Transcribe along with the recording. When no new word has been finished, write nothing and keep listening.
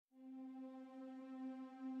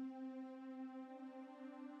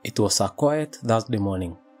It was a quiet Thursday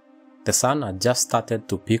morning. The sun had just started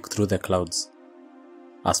to peek through the clouds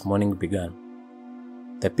as morning began.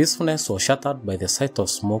 The peacefulness was shattered by the sight of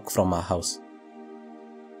smoke from our house.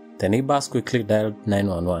 The neighbors quickly dialed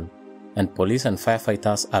 911, and police and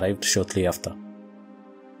firefighters arrived shortly after.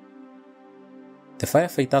 The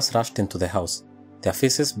firefighters rushed into the house, their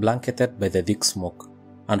faces blanketed by the thick smoke,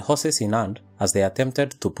 and hoses in hand as they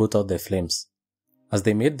attempted to put out the flames. As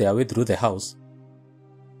they made their way through the house,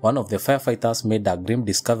 one of the firefighters made a grim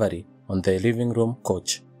discovery on the living room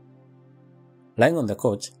couch. Lying on the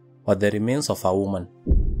couch were the remains of a woman.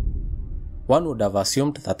 One would have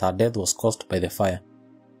assumed that her death was caused by the fire.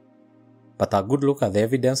 But a good look at the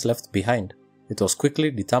evidence left behind, it was quickly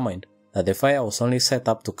determined that the fire was only set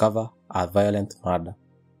up to cover a violent murder.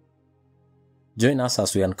 Join us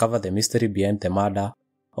as we uncover the mystery behind the murder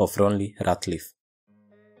of Ronli Ratliff.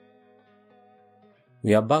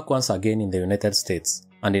 We are back once again in the United States,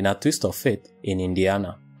 and in a twist of fate, in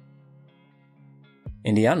Indiana.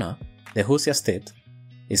 Indiana, the Hoosier state,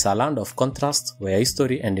 is a land of contrast where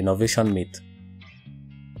history and innovation meet.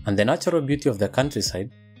 And the natural beauty of the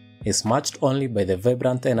countryside is matched only by the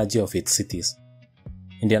vibrant energy of its cities.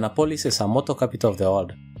 Indianapolis is a motor capital of the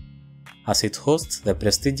world, as it hosts the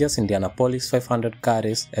prestigious Indianapolis 500 car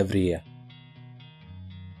race every year.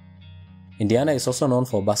 Indiana is also known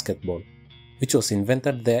for basketball, which was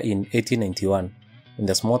invented there in 1891 in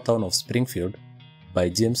the small town of Springfield by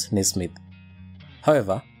James Naismith.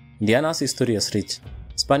 However, Indiana's history is rich,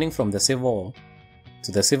 spanning from the Civil War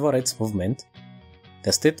to the Civil Rights Movement.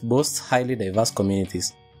 The state boasts highly diverse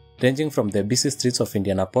communities, ranging from the busy streets of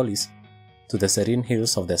Indianapolis to the serene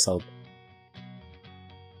hills of the South.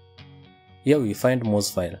 Here we find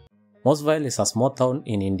Mooresville. Mooresville is a small town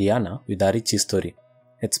in Indiana with a rich history.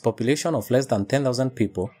 Its population of less than 10,000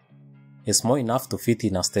 people is small enough to fit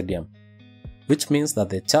in a stadium, which means that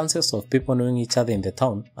the chances of people knowing each other in the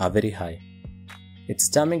town are very high. Its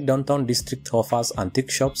charming downtown district offers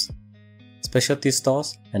antique shops, specialty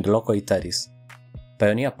stores, and local eateries.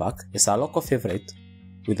 Pioneer Park is a local favorite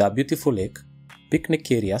with a beautiful lake, picnic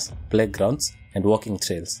areas, playgrounds, and walking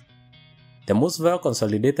trails. The Mooresville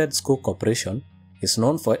Consolidated School Corporation is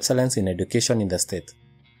known for excellence in education in the state.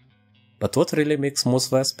 But what really makes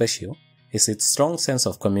Mooresville special is its strong sense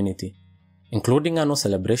of community, including annual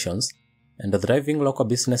celebrations and thriving local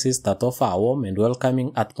businesses that offer a warm and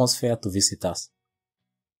welcoming atmosphere to visitors.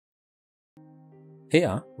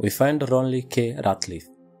 Here we find Ronli K. Ratliff,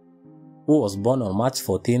 who was born on March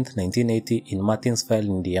 14, 1980 in Martinsville,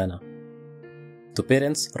 Indiana, to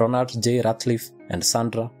parents Ronald J. Ratliff and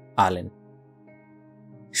Sandra Allen.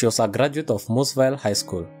 She was a graduate of Mooresville High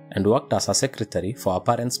School and worked as a secretary for her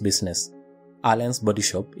parents' business, Allen's Body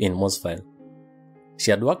Shop in Mooresville. She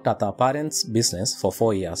had worked at her parents' business for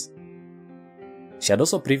 4 years. She had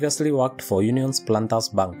also previously worked for Union's Planters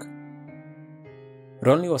Bank.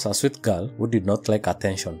 Ronli was a sweet girl who did not like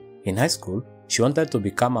attention. In high school, she wanted to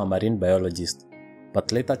become a marine biologist,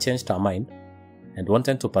 but later changed her mind and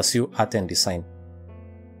wanted to pursue art and design.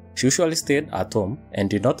 She usually stayed at home and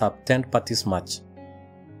did not attend parties much.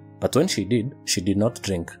 But when she did not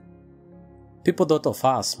drink. People thought of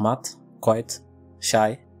her as smart, quiet,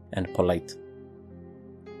 shy, and polite.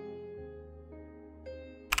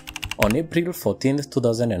 On April 14,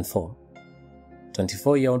 2004,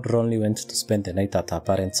 24-year-old Ronli went to spend the night at her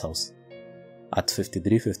parents' house at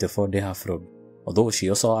 5354 Dehaf Road, although she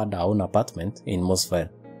also had her own apartment in Mooresville.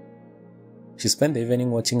 She spent the evening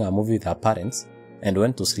watching a movie with her parents and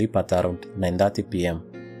went to sleep at around 9:30 p.m.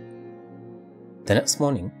 The next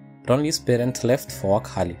morning, Ronli's parents left for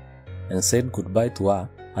work early and said goodbye to her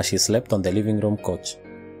as she slept on the living room couch.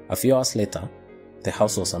 A few hours later, the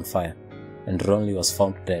house was on fire and Ronli was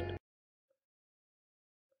found dead.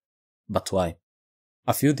 But why?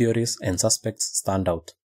 A few theories and suspects stand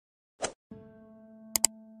out.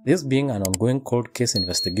 This being an ongoing cold case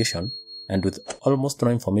investigation, and with almost no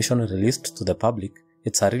information released to the public,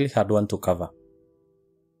 it's a really hard one to cover.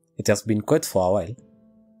 It has been quiet for a while,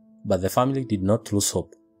 but the family did not lose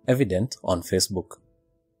hope, evident on Facebook.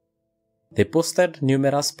 They posted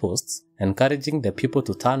numerous posts encouraging the people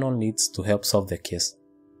to turn on leads to help solve the case.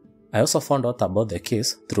 I also found out about the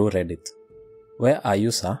case through Reddit, where a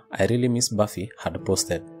user, I Really Miss Buffy, had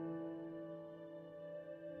posted.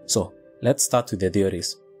 So, let's start with the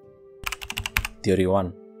theories. Theory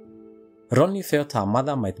 1. Ronli felt her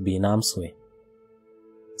mother might be in harm's way,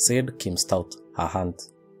 said Kim Stout, her aunt.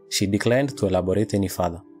 She declined to elaborate any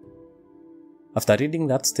further. After reading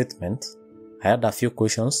that statement, I had a few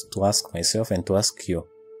questions to ask myself and to ask you.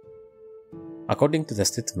 According to the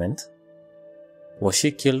statement, was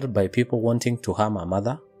she killed by people wanting to harm her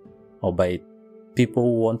mother, or by people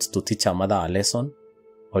who want to teach her mother a lesson,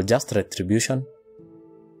 or just retribution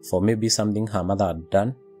for maybe something her mother had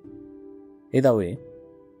done. Either way,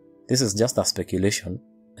 this is just a speculation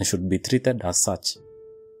and should be treated as such.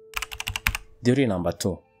 Theory number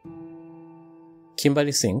 2.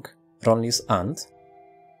 Kimberly Sink, Ronli's aunt,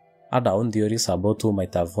 had her own theories about who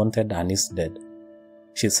might have wanted her niece dead.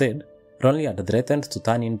 She said Ronli had threatened to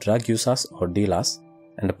turn in drug users or dealers,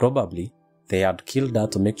 and probably they had killed her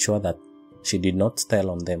to make sure that she did not tell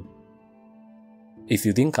on them. If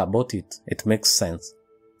you think about it, it makes sense.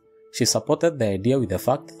 She supported the idea with the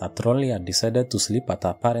fact that Ronli had decided to sleep at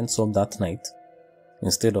her parents' home that night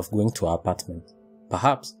instead of going to her apartment.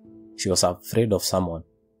 Perhaps she was afraid of someone,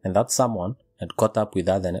 and that someone had caught up with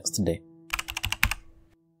her the next day.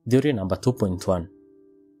 Theory number 2.1.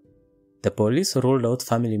 The police ruled out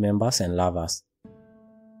family members and lovers,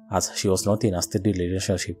 as she was not in a steady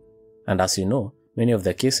relationship, and as you know, many of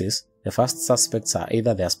the cases, the first suspects are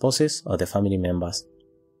either their spouses or the family members.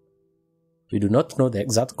 We do not know the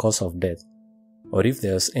exact cause of death, or if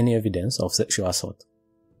there is any evidence of sexual assault.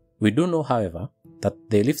 We do know, however, that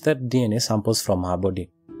they lifted DNA samples from her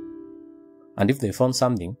body, and if they found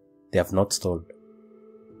something, they have not told.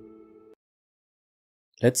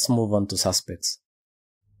 Let's move on to suspects.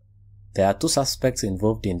 There are 2 suspects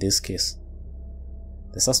involved in this case.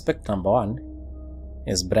 The suspect number 1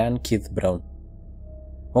 is Brian Keith Brown.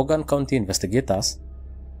 Morgan County investigators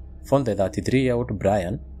found the 33-year-old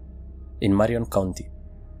Brian in Marion County.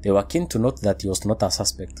 They were keen to note that he was not a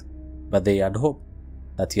suspect, but they had hoped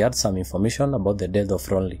that he had some information about the death of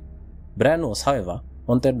Ronli. Brian was, however,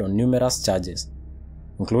 wanted on numerous charges,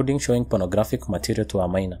 including showing pornographic material to a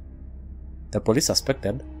minor. The police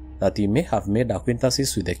suspected that he may have made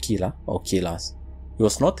acquaintances with the killer or killers. He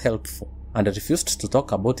was not helpful and refused to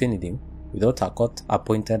talk about anything without a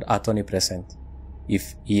court-appointed attorney present.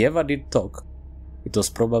 If he ever did talk, it was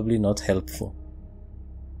probably not helpful.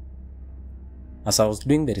 As I was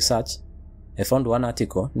doing the research, I found one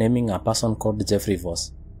article naming a person called Jeffrey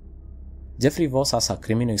Voss. Jeffrey Voss has a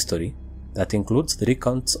criminal history that includes 3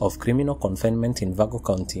 counts of criminal confinement in Virgo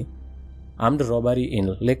County, armed robbery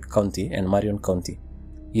in Lake County and Marion County.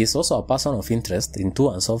 He is also a person of interest in 2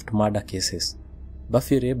 unsolved murder cases,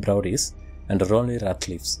 Buffy Ray Browry's and Ronli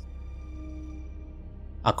Ratliff's.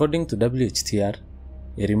 According to WHTR,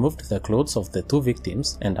 he removed the clothes of the 2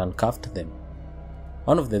 victims and uncuffed them.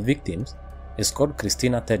 One of the victims is called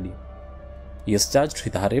Christina Teddy. He is charged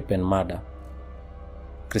with her rape and murder.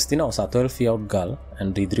 Christina was a 12-year-old girl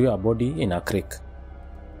and withdrew her body in a creek.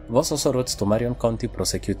 Voss also wrote to Marion County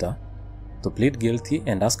prosecutor to plead guilty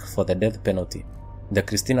and ask for the death penalty in the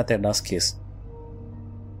Christina Teddy's case.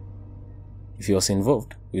 If he was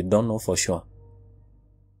involved, we don't know for sure.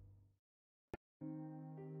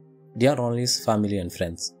 Dear Ronli's family and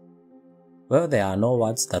friends, while there are no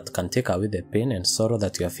words that can take away the pain and sorrow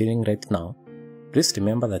that you are feeling right now, please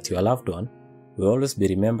remember that your loved one will always be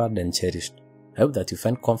remembered and cherished. I hope that you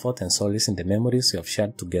find comfort and solace in the memories you have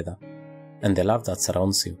shared together, and the love that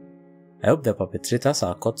surrounds you. I hope the perpetrators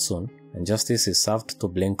are caught soon, and justice is served to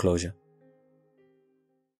bring closure.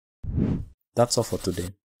 That's all for today.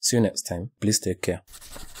 See you next time. Please take care.